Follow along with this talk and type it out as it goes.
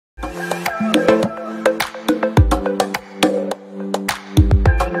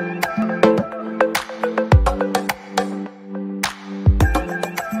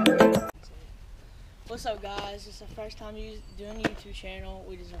What's up, guys? It's the first time doing a YouTube channel.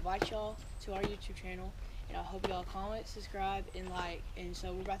 We just invite y'all to our YouTube channel, and I hope y'all comment, subscribe, and like. And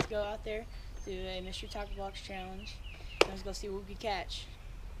so we're about to go out there, do a mystery tackle box challenge, and let's go see what we can catch.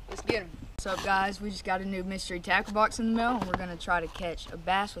 Let's get them. What's up, guys? We just got a new mystery tackle box in the mail, and we're gonna try to catch a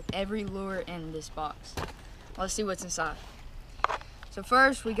bass with every lure in this box. Let's see what's inside. So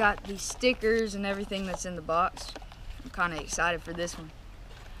first, we got the stickers and everything that's in the box. I'm kind of excited for this one.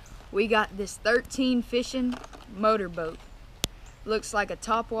 We got this 13 fishing motorboat. Looks like a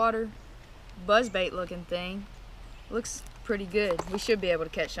topwater buzzbait looking thing. Looks pretty good. We should be able to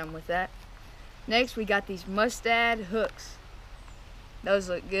catch some with that. Next, we got these Mustad hooks. Those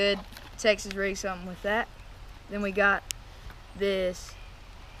look good. Texas rig something with that. Then we got this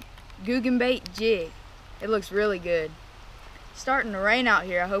Googan bait jig. It looks really good. It's starting to rain out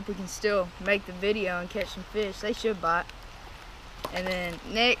here. I hope we can still make the video and catch some fish. They should bite. And then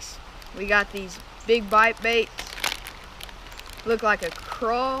next, we got these big bite baits. Look like a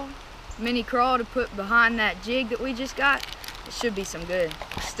crawl, mini crawl to put behind that jig that we just got. It should be some good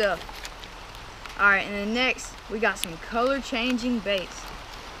stuff. All right, and then next, we got some color changing baits.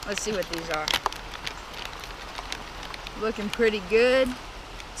 Let's see what these are. Looking pretty good.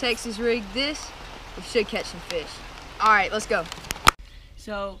 Texas rigged this. We should catch some fish. All right, let's go.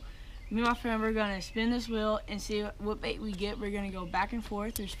 So, me and my friend, we're gonna spin this wheel and see what bait we get. We're gonna go back and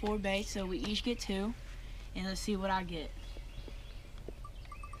forth. There's 4 baits, so we each get 2. And let's see what I get.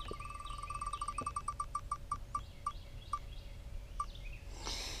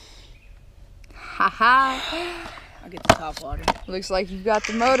 Haha. I'll get the top water. Looks like you've got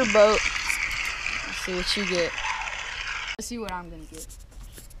the motorboat. Let's see what you get. Let's see what I'm gonna get.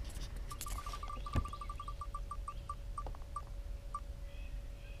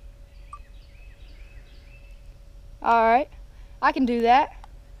 All right, I can do that.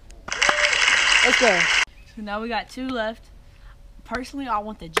 Let's go. So now we got 2 left. Personally, I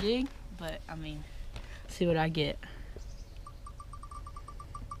want the jig, but I mean, see what I get.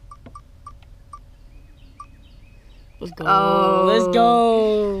 Let's go. Oh. Let's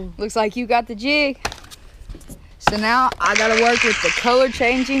go. Looks like you got the jig. So now I gotta work with the color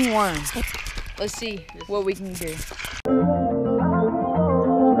changing worm. Let's see what we can do.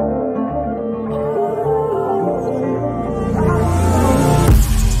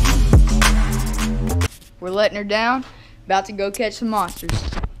 We're letting her down, about to go catch some monsters.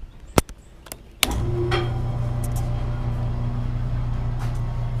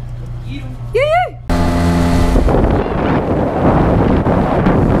 Yeah!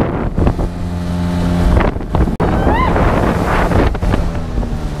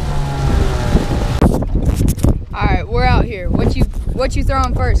 Alright, we're out here. What you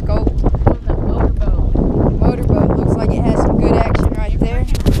throwing first, Colt? The motorboat. Motorboat. Looks like it has some good action right there.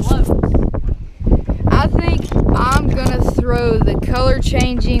 I think I'm gonna throw the color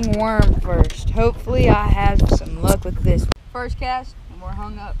changing worm first. Hopefully I have some luck with this. First cast, and we're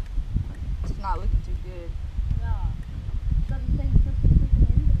hung up. It's not looking too good.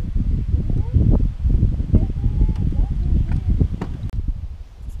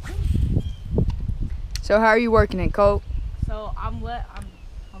 So how are you working it, Colt? So I'm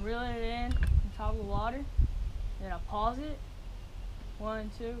reeling it in on top of the water. Then I pause it.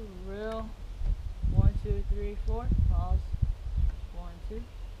 1, 2, reel. 1, 2, 3, 4, pause. 1, 2, 1,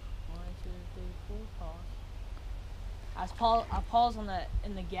 2, 3, 4, pause. I pause on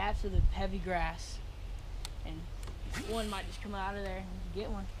in the gaps of the heavy grass, and one might just come out of there and get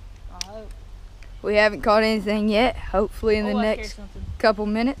one. I hope. We haven't caught anything yet. Hopefully in the I next scared something. couple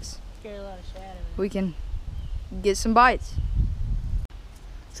minutes Scared a lot of shad of it. we can get some bites.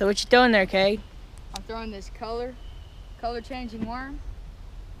 So what you throwing there, Kay? I'm throwing this color changing worm.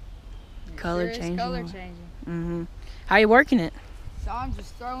 Color Sure is changing color worm. changing. Mm-hmm. How you working it? So I'm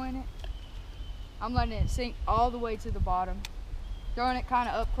just throwing it. I'm letting it sink all the way to the bottom. Throwing it kind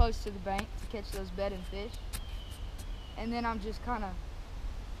of up close to the bank to catch those bedding fish. And then I'm just kind of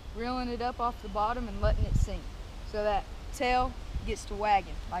reeling it up off the bottom and letting it sink. So that tail gets to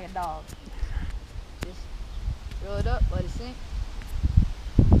wagging like a dog. Just reel it up, let it sink.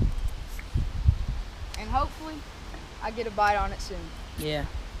 And hopefully I get a bite on it soon. Yeah.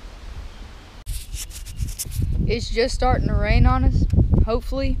 It's just starting to rain on us.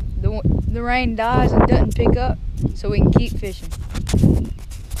 Hopefully the rain dies and doesn't pick up so we can keep fishing.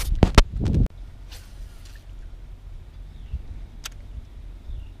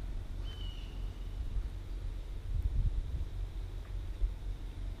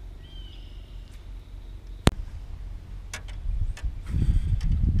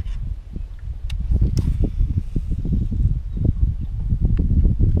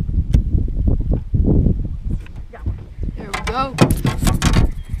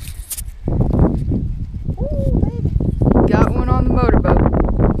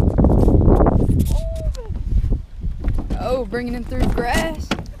 bringing him through the grass.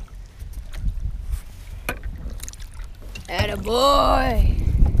 Attaboy.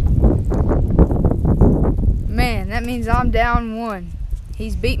 Man, that means I'm down 1.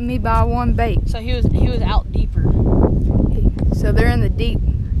 He's beating me by 1 bait. So he was out deeper. So they're in the deep.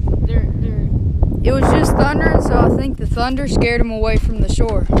 It was just thundering, so I think the thunder scared him away from the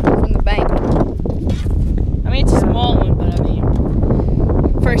shore, from the bank. I mean, it's a small one, but I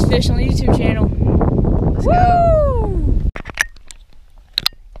mean, first fish on the YouTube channel. Let's go.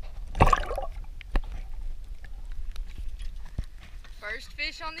 First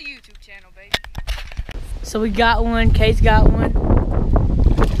fish on the YouTube channel, baby. So we got one. Kate's got one.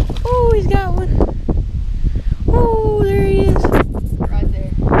 Oh, he's got one. Oh, there he is. Right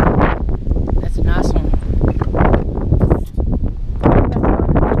there. That's a nice one.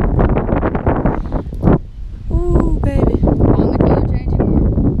 Ooh, baby. On the color changing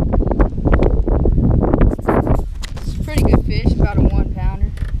worm. It's a pretty good fish, about a 1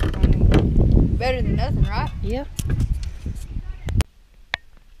 pounder. I mean, better than nothing, right? Yeah.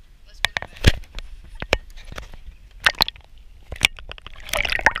 Let's put it back.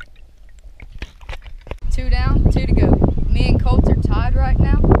 Two down, 2 to go. Me and Colt are tied right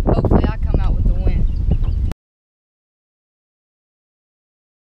now. Hopefully I come out with the win.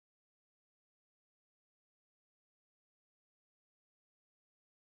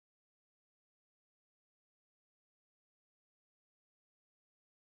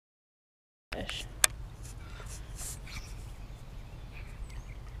 Fish.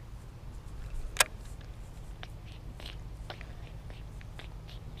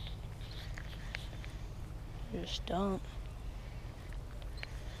 Just dump.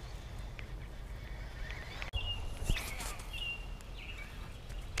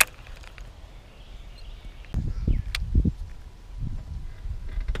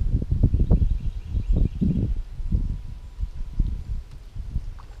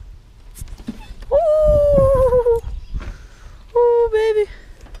 Ooh, ooh, baby.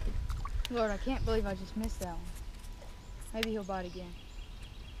 Lord, I can't believe I just missed that one. Maybe he'll bite again.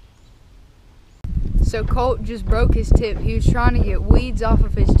 So Colt just broke his tip. He was trying to get weeds off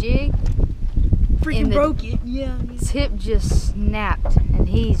of his jig. Freaking And the broke it. Yeah. tip just snapped and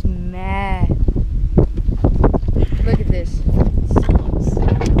he's mad. Look at this.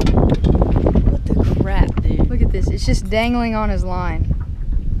 What the crap, dude? Look at this. It's just dangling on his line.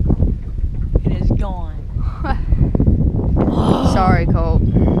 It is gone. Sorry, Colt.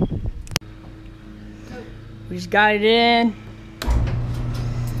 We just got it in.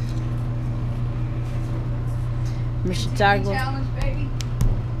 Mr. Tackle. Challenge, baby.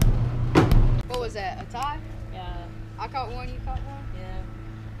 What was that? A tie? Yeah. I caught 1, you caught 1? Yeah.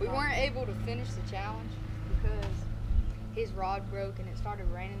 We weren't able to finish the challenge because his rod broke and it started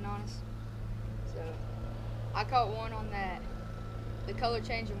raining on us. So I caught 1 on the color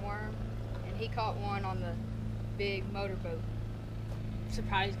changing worm, and he caught 1 on the big motorboat.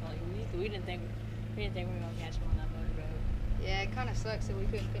 Surprisingly, we didn't think we were gonna catch him on that motorboat. Yeah, it kind of sucks that we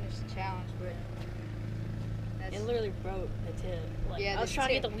couldn't finish the challenge, but that's, It literally broke the tip. Like, Yeah, I was the trying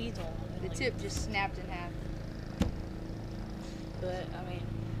to tip- get the weeds on. the tip just snapped in half. But I mean,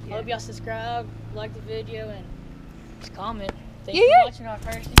 Yeah. I hope y'all subscribe, like the video, and just comment. Thanks Yeah, for yeah. watching our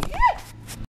first.